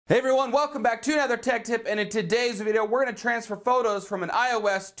Hey everyone, welcome back to another tech tip, and in today's video we're going to transfer photos from an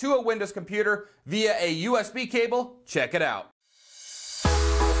iOS to a Windows computer via a USB cable. Check it out.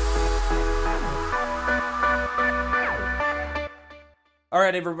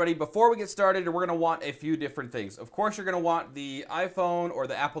 Alright everybody, before we get started, we're going to want a few different things. Of course you're going to want the iPhone or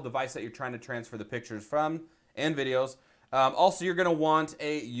the Apple device that you're trying to transfer the pictures from and videos. Also you're going to want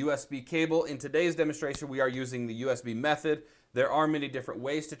a USB cable. In today's demonstration we are using the USB method. There are many different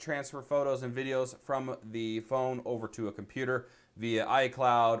ways to transfer photos and videos from the phone over to a computer via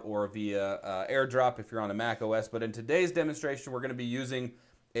iCloud or via AirDrop if you're on a Mac OS. But in today's demonstration, we're going to be using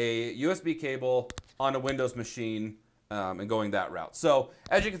a USB cable on a Windows machine and going that route. So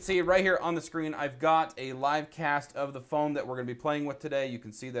as you can see right here on the screen, I've got a live cast of the phone that we're going to be playing with today. You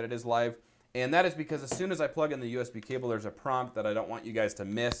can see that it is live. And that is because as soon as I plug in the USB cable, there's a prompt that I don't want you guys to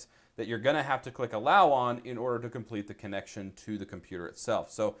miss that you're going to have to click allow on in order to complete the connection to the computer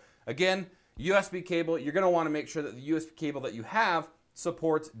itself. So again, USB cable, you're going to want to make sure that the USB cable that you have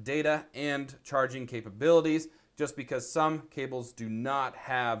supports data and charging capabilities, just because some cables do not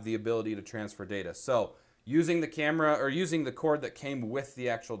have the ability to transfer data. So using the camera or using the cord that came with the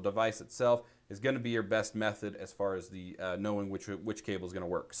actual device itself is going to be your best method as far as the knowing which cable is going to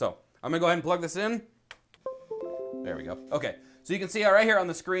work. So I'm going to go ahead and plug this in. There we go. Okay. So you can see right here on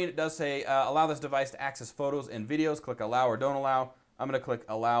the screen, it does say allow this device to access photos and videos. Click allow or don't allow. I'm going to click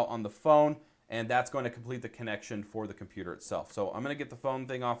allow on the phone, and that's going to complete the connection for the computer itself. So I'm going to get the phone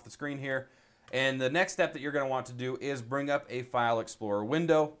thing off the screen here. And the next step that you're going to want to do is bring up a File Explorer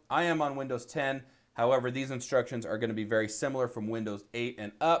window. I am on Windows 10. However, these instructions are going to be very similar from Windows 8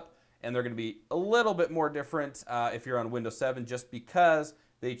 and up, and they're going to be a little bit more different if you're on Windows 7, just because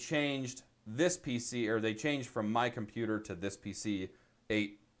they changed this PC, or they changed from my computer to this PC,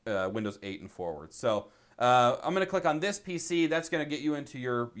 Windows 8 and forward. So I'm going to click on this PC. That's going to get you into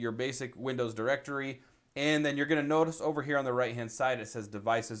your basic Windows directory. And then you're going to notice over here on the right hand side it says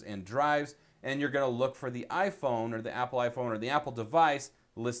devices and drives. And you're going to look for the iPhone or the Apple iPhone or the Apple device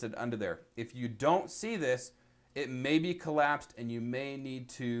listed under there. If you don't see this, it may be collapsed and you may need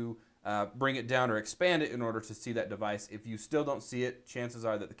to bring it down or expand it in order to see that device. If you still don't see it, chances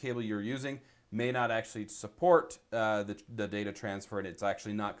are that the cable you're using may not actually support the data transfer, and it's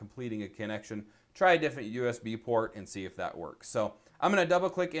actually not completing a connection. Try a different USB port and see if that works. So I'm going to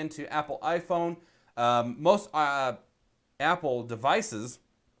double click into Apple iPhone. Most Apple devices,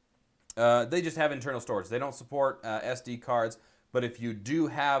 they just have internal storage. They don't support SD cards, but if you do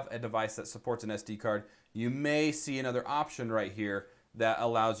have a device that supports an SD card, you may see another option right here that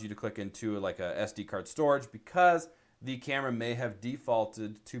allows you to click into like a SD card storage, because the camera may have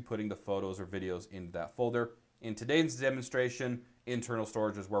defaulted to putting the photos or videos into that folder. In today's demonstration, internal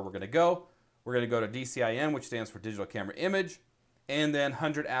storage is where we're going to go. We're going to go to DCIM, which stands for Digital Camera Image, and then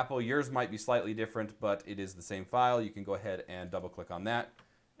 100 Apple. Yours might be slightly different, but it is the same file. You can go ahead and double click on that,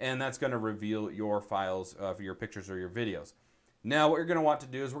 and that's going to reveal your files for your pictures or your videos. Now what you're going to want to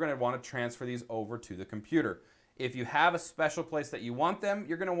do is we're going to want to transfer these over to the computer. If you have a special place that you want them,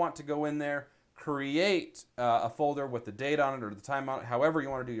 you're going to want to go in there, create a folder with the date on it or the time on it, however you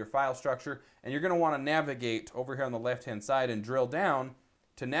want to do your file structure, and you're going to want to navigate over here on the left-hand side and drill down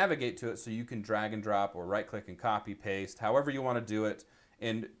to navigate to it so you can drag and drop or right-click and copy, paste, however you want to do it,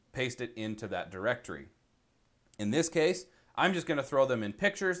 and paste it into that directory. In this case, I'm just going to throw them in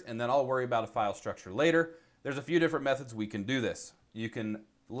pictures, and then I'll worry about a file structure later. There's a few different methods we can do this. You can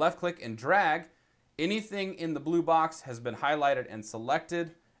left-click and drag. Anything in the blue box has been highlighted and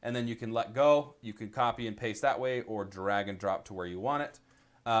selected, and then you can let go. You can copy and paste that way or drag and drop to where you want it.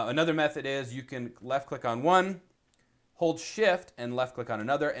 Another method is you can left click on one, hold shift and left click on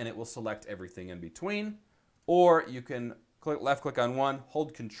another, and it will select everything in between. Or you can left click on one,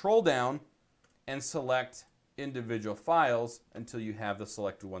 hold control down and select individual files until you have the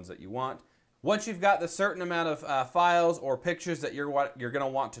selected ones that you want. Once you've got the certain amount of files or pictures that you're going to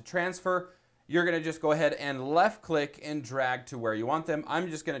want to transfer, you're going to just go ahead and left click and drag to where you want them. I'm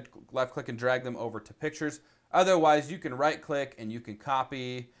just going to left click and drag them over to pictures. Otherwise, you can right click and you can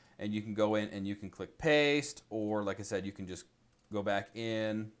copy, and you can go in and you can click paste, or like I said, you can just go back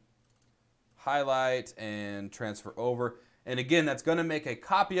in, highlight and transfer over. And again, that's going to make a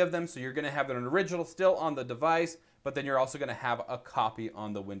copy of them. So you're going to have an original still on the device, but then you're also going to have a copy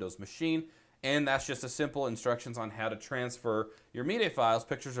on the Windows machine. And that's just a simple instructions on how to transfer your media files,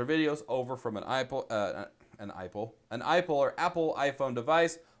 pictures or videos over from an Apple or Apple iPhone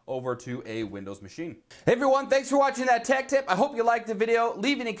device over to a Windows machine. Hey everyone, thanks for watching that tech tip. I hope you liked the video.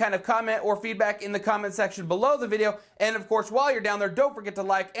 Leave any kind of comment or feedback in the comment section below the video. And of course, while you're down there, don't forget to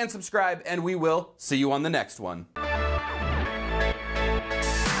like and subscribe, and we will see you on the next one.